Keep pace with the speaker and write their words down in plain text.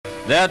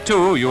There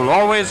too you'll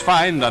always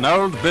find an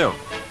old bill.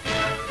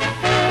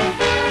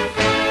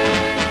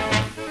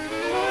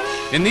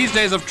 In these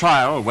days of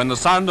trial, when the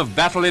sound of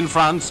battle in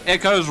France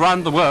echoes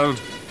round the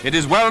world, it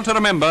is well to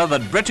remember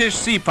that British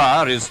sea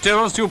power is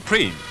still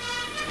supreme.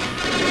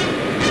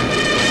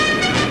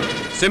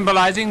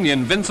 Symbolizing the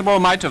invincible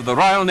might of the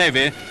Royal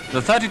Navy,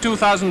 the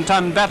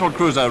 32,000-ton battle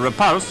cruiser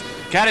Repulse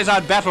carries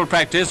out battle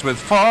practice with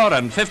 4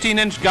 and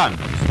 15-inch guns.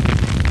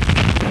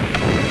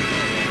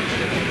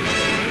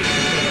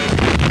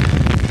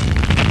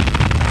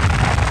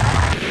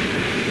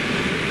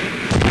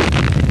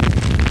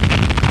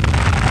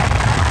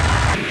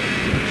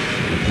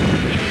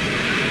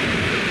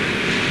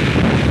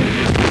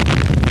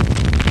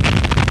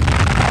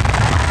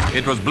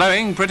 It was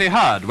blowing pretty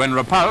hard when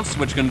Repulse,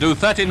 which can do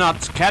 30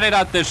 knots, carried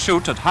out this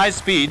shoot at high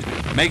speed,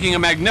 making a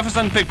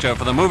magnificent picture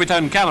for the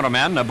Movietone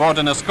cameraman aboard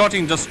an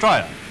escorting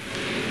destroyer.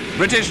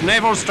 British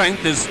naval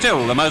strength is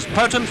still the most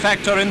potent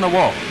factor in the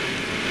war.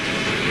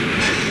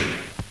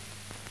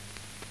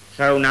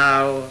 So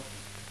now,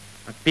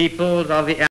 the peoples of the